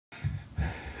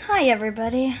Hi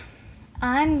everybody,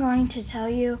 I'm going to tell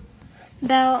you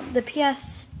about the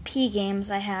PSP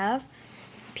games I have.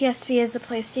 PSP is a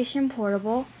PlayStation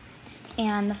Portable,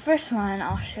 and the first one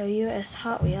I'll show you is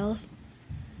Hot Wheels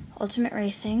Ultimate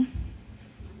Racing.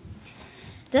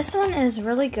 This one is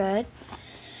really good,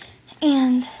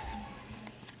 and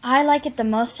I like it the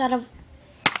most out of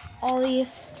all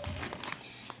these.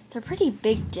 They're pretty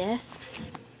big discs,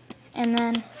 and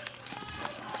then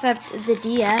except the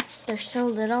DS, they're so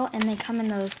little, and they come in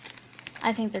those,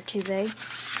 I think they're too big.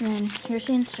 And then here's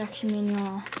the instruction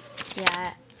manual.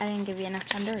 Yeah, I didn't give you enough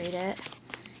time to read it.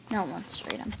 No one wants to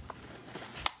read them.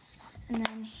 And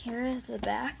then here is the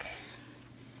back.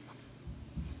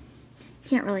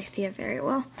 Can't really see it very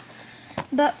well.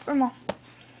 But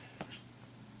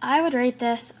I would rate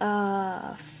this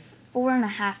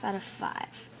 4.5 out of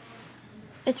 5.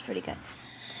 It's pretty good.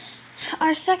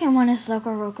 Our second one is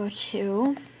Loco Roco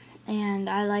 2, and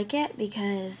I like it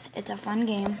because it's a fun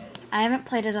game. I haven't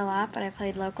played it a lot, but I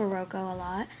played Loco Roco a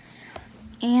lot.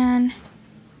 And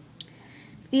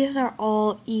these are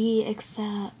all E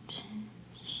except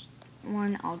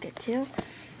one I'll get to.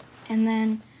 And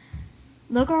then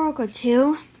Loco Roco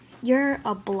 2, you're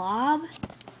a blob,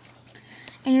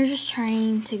 and you're just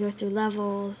trying to go through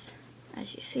levels,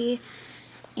 as you see.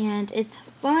 And it's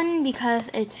fun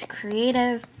because it's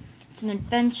creative. It's an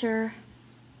adventure.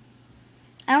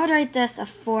 I would rate this a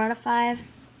 4 out of 5.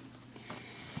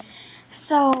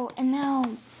 So, and now,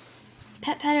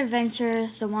 Pet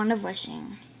Adventures, The Wand of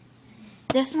Wishing.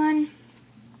 This one,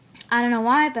 I don't know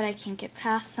why, but I can't get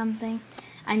past something.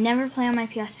 I never play on my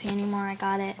PSP anymore. I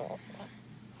got it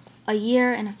a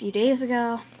year and a few days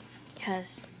ago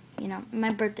because, you know, my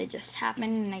birthday just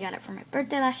happened and I got it for my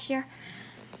birthday last year.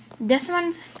 This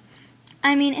one's,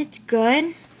 I mean, it's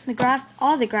good.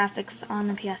 All the graphics on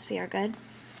the PSP are good,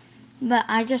 but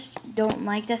I just don't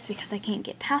like this because I can't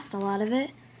get past a lot of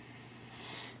it.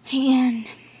 And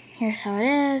here's how it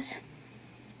is.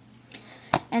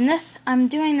 And this, I'm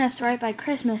doing this right by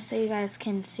Christmas so you guys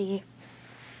can see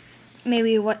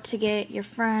maybe what to get your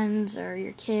friends or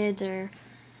your kids or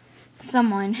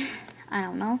someone, I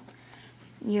don't know,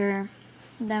 them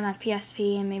a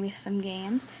PSP and maybe some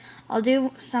games. I'll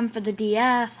do some for the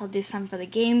DS, I'll do some for the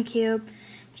GameCube,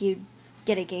 if you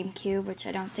get a GameCube, which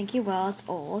I don't think you will, it's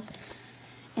old.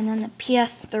 And then the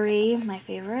PS3, my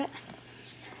favorite.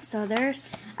 So I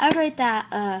would rate that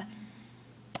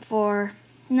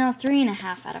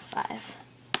 3.5 out of 5.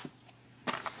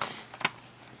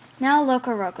 Now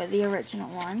Loco Roco, the original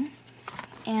one.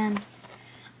 And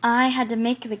I had to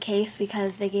make the case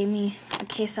because they gave me a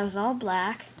case that was all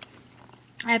black.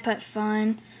 I put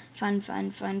fun,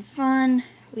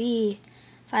 wee,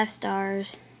 5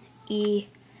 stars, E.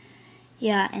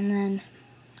 Yeah, and then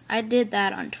I did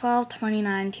that on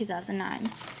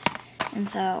 12/29/2009. And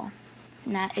so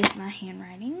that is my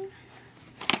handwriting.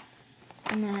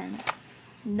 And then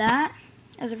that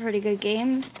is a pretty good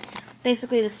game.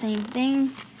 Basically the same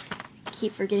thing.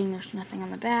 Keep forgetting there's nothing on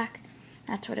the back.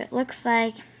 That's what it looks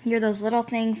like. You're those little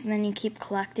things, and then you keep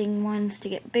collecting ones to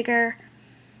get bigger.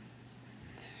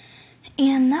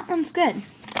 And that one's good.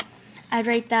 I'd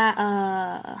rate that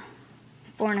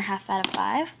 4.5 out of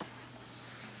 5.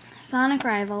 Sonic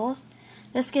Rivals.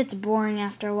 This gets boring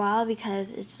after a while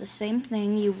because it's the same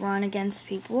thing. You run against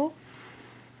people.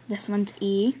 This one's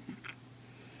E.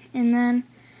 And then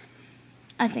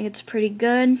I think it's pretty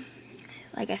good.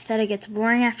 Like I said, it gets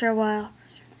boring after a while.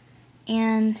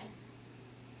 And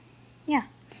yeah,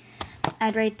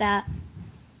 I'd rate that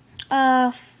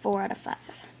 4 out of 5.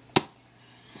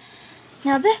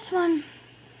 Now this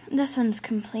one's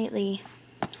completely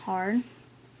hard.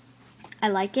 I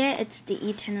like it. It's the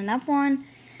E10 and up one.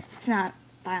 It's not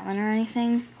violent or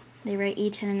anything. They rate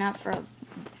E10 and up for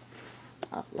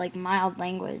like mild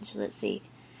language. Let's see.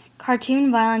 Cartoon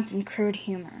violence and crude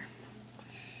humor.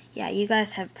 Yeah, you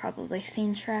guys have probably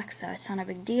seen Shrek, so it's not a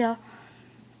big deal.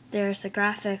 There's the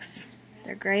graphics.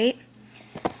 They're great.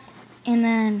 And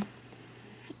then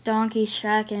Donkey,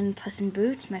 Shrek, and Puss in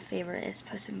Boots. My favorite is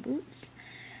Puss in Boots.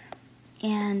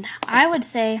 And I would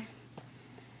say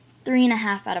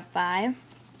 3.5 out of 5.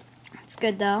 It's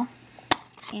good though.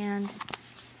 And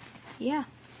yeah.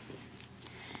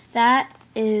 That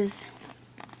is,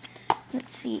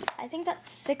 let's see, I think that's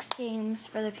 6 games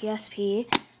for the PSP.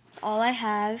 That's all I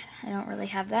have. I don't really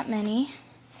have that many.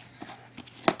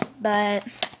 But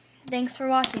thanks for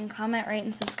watching. Comment, rate,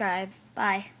 and subscribe.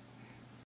 Bye.